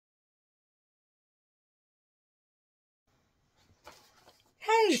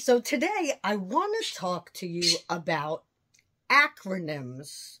Okay, so today I want to talk to you about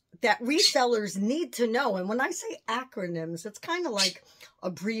acronyms that resellers need to know. And when I say acronyms, it's kind of like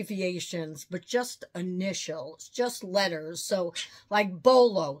abbreviations, but just initials, just letters. So like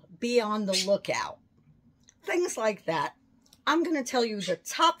BOLO, be on the lookout, things like that. I'm going to tell you the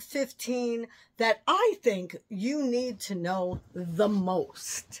top 15 that I think you need to know the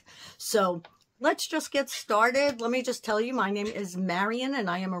most. So let's just get started. Let me just tell you, my name is Marion and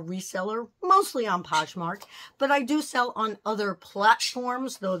I am a reseller, mostly on Poshmark, but I do sell on other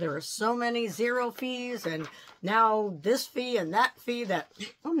platforms, though there are so many zero fees and now this fee and that fee that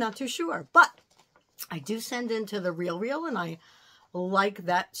I'm not too sure. But I do send into the Real and I like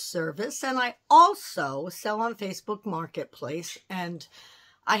that service. And I also sell on Facebook Marketplace, and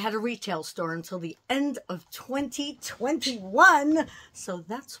I had a retail store until the end of 2021. So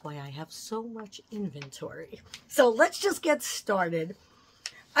that's why I have so much inventory. So let's just get started.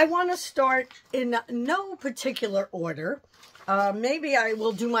 I want to start in no particular order. Maybe I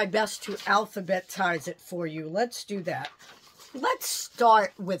will do my best to alphabetize it for you. Let's do that. Let's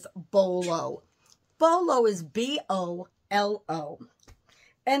start with BOLO. BOLO is BOLO.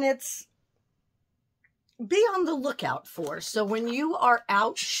 And it's be on the lookout for. So when you are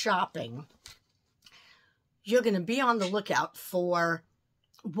out shopping, you're going to be on the lookout for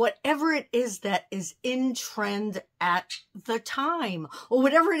whatever it is that is in trend at the time, or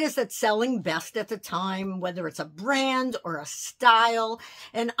whatever it is that's selling best at the time, whether it's a brand or a style.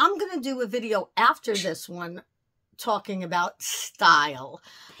 And I'm going to do a video after this one talking about style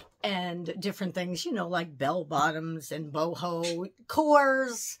and different things, you know, like bell bottoms and boho,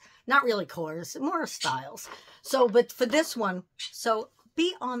 cores, not really cores, more styles. So, but for this one, so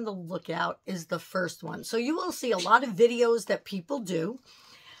be on the lookout is the first one. So you will see a lot of videos that people do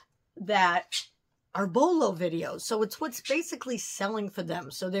that are BOLO videos. So it's what's basically selling for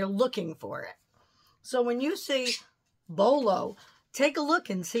them. So they're looking for it. So when you see BOLO, take a look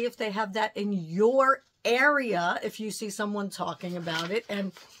and see if they have that in your area, if you see someone talking about it,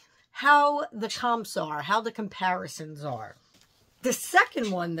 and how the comps are, how the comparisons are. The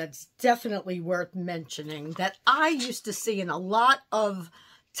second one that's definitely worth mentioning that I used to see in a lot of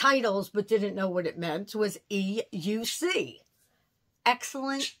titles but didn't know what it meant was EUC,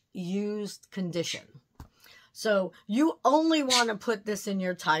 excellent used condition. So you only want to put this in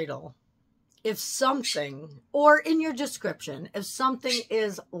your title if something, or in your description, if something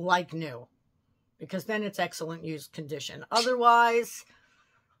is like new, because then it's excellent used condition. Otherwise,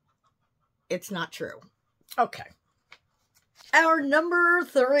 it's not true. Okay. Our number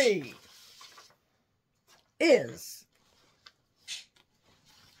 3 is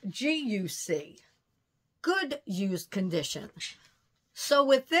GUC, good used condition. So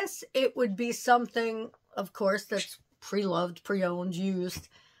with this, it would be something, of course, that's pre-loved, pre-owned, used,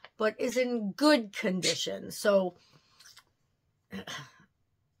 but is in good condition. So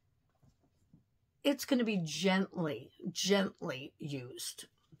it's going to be gently used,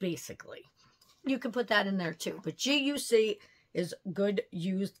 basically. You can put that in there too. But GUC is good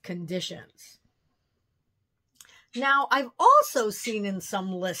used conditions. Now, I've also seen in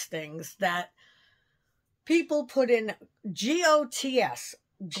some listings that people put in GOTS,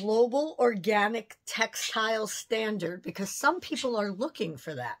 Global Organic Textile Standard, because some people are looking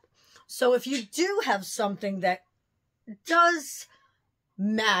for that. So if you do have something that does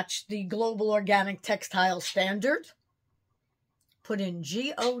match the Global Organic Textile Standard, put in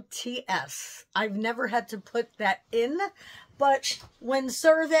GOTS. I've never had to put that in, but when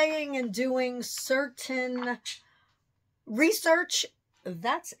surveying and doing certain research,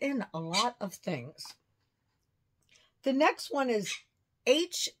 that's in a lot of things. The next one is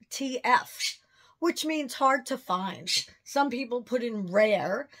HTF, which means hard to find. Some people put in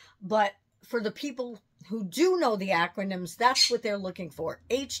rare, but for the people who do know the acronyms, that's what they're looking for.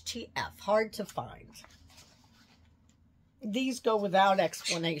 HTF, hard to find. These go without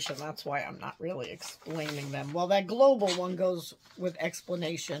explanation. That's why I'm not really explaining them. Well, that global one goes with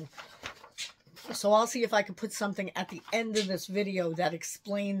explanation. So I'll see if I can put something at the end of this video that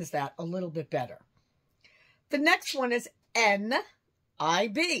explains that a little bit better. The next one is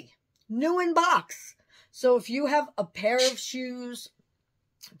NIB, new in box. So if you have a pair of shoes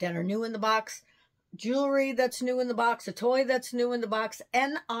that are new in the box, jewelry that's new in the box, a toy that's new in the box,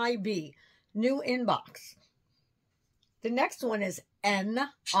 NIB, new in box. The next one is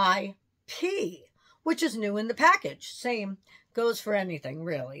NIP, which is new in the package. Same goes for anything,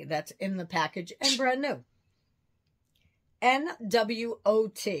 really, that's in the package and brand new.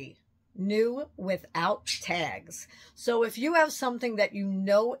 NWOT, new without tags. So if you have something that you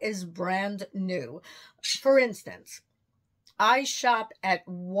know is brand new, for instance, I shop at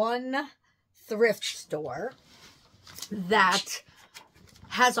one thrift store that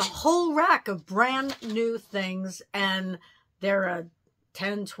has a whole rack of brand new things, and there are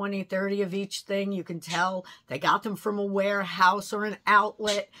 10, 20, 30 of each thing. You can tell they got them from a warehouse or an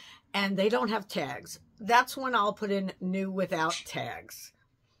outlet, and they don't have tags. That's when I'll put in new without tags.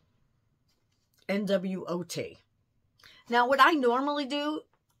 NWOT. Now, what I normally do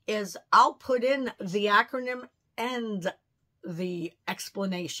is I'll put in the acronym and the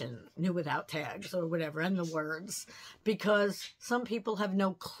explanation, new without tags or whatever, and the words, because some people have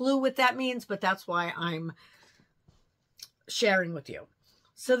no clue what that means, but that's why I'm sharing with you.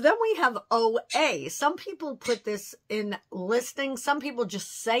 So then we have OA. Some people put this in listings. Some people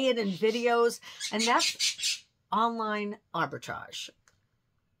just say it in videos, and that's online arbitrage.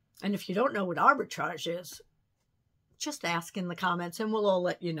 And if you don't know what arbitrage is, just ask in the comments and we'll all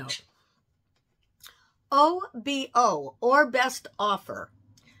let you know. OBO, or best offer.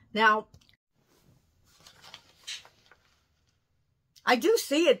 Now, I do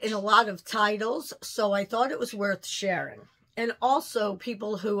see it in a lot of titles, so I thought it was worth sharing. And also,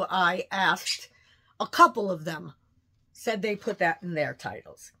 people who I asked, a couple of them said they put that in their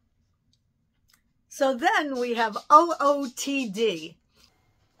titles. So then we have OOTD.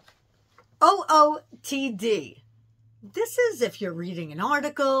 OOTD. This is if you're reading an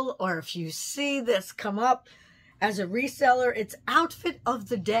article or if you see this come up as a reseller, it's outfit of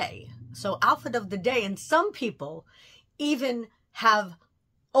the day. So outfit of the day. And some people even have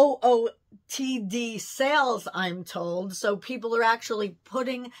OOTD sales, I'm told. So people are actually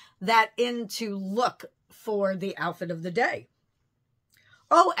putting that in to look for the outfit of the day.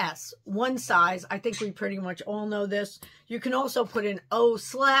 OS, one size. I think we pretty much all know this. You can also put in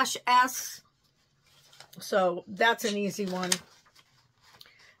O/S. So that's an easy one.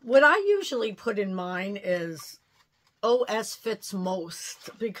 What I usually put in mine is OS fits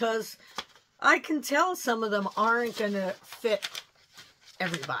most, because I can tell some of them aren't going to fit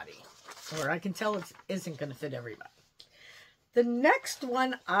everybody. Or I can tell it isn't going to fit everybody. The next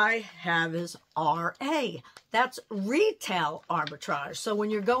one I have is RA. That's retail arbitrage. So when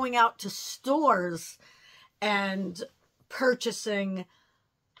you're going out to stores and purchasing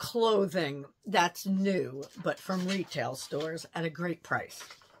clothing that's new, but from retail stores at a great price.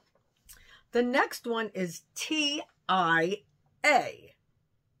 The next one is TIA.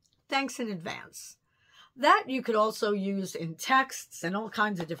 Thanks in advance. That you could also use in texts and all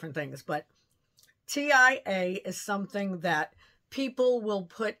kinds of different things, but TIA is something that people will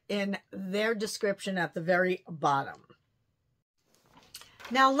put in their description at the very bottom.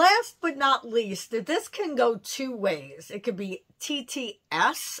 Now, last but not least, this can go two ways. It could be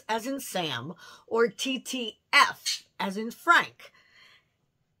TTS, as in Sam, or TTF, as in Frank.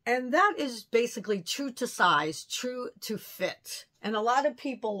 And that is basically true to size, true to fit. And a lot of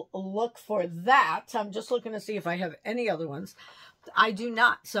people look for that. I'm just looking to see if I have any other ones. I do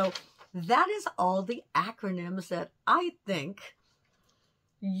not. So that is all the acronyms that I think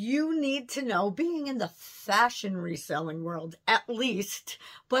you need to know, being in the fashion reselling world at least,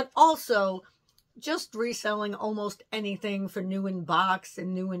 but also just reselling almost anything for new in box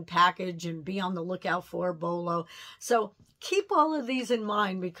and new in package, and be on the lookout for BOLO. So keep all of these in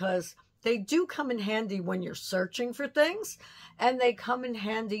mind, because they do come in handy when you're searching for things, and they come in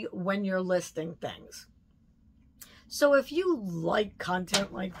handy when you're listing things. So if you like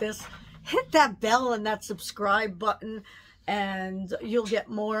content like this, hit that bell and that subscribe button, and you'll get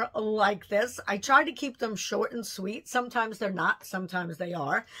more like this. I try to keep them short and sweet. Sometimes they're not, sometimes they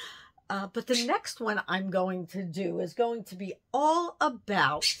are. But the next one I'm going to do is going to be all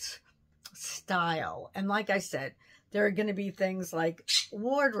about style. And like I said, there are going to be things like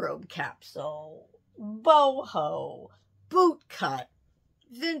wardrobe capsule, boho, boot cut,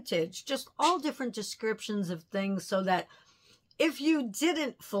 vintage, just all different descriptions of things, so that if you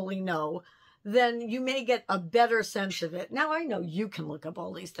didn't fully know, then you may get a better sense of it. Now, I know you can look up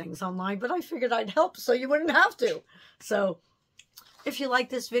all these things online, but I figured I'd help so you wouldn't have to. So if you like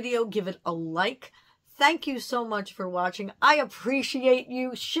this video, give it a like. Thank you so much for watching. I appreciate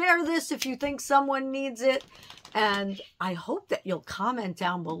you. Share this if you think someone needs it. And I hope that you'll comment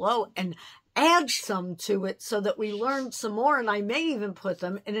down below and add some to it so that we learn some more, and I may even put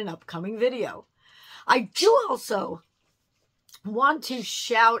them in an upcoming video. I do also want to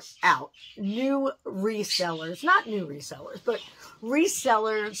shout out new resellers, not new resellers, but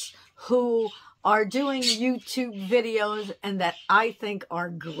resellers who are doing YouTube videos and that I think are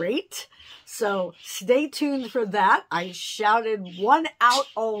great. So stay tuned for that. I shouted one out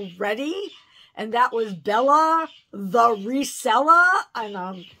already, and that was Bella the Reseller, and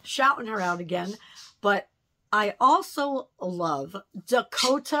I'm shouting her out again. But I also love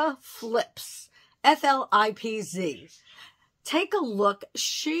Dakota Flips, F-L-I-P-Z. Take a look.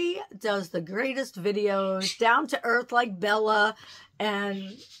 She does the greatest videos, down to earth like Bella,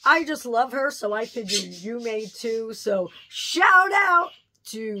 and I just love her, so I figured you may too. So shout out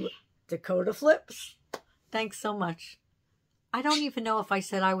to Dakota Flips. Thanks so much. I don't even know if I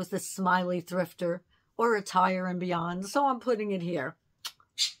said I was the smiley thrifter or attire and beyond, so I'm putting it here.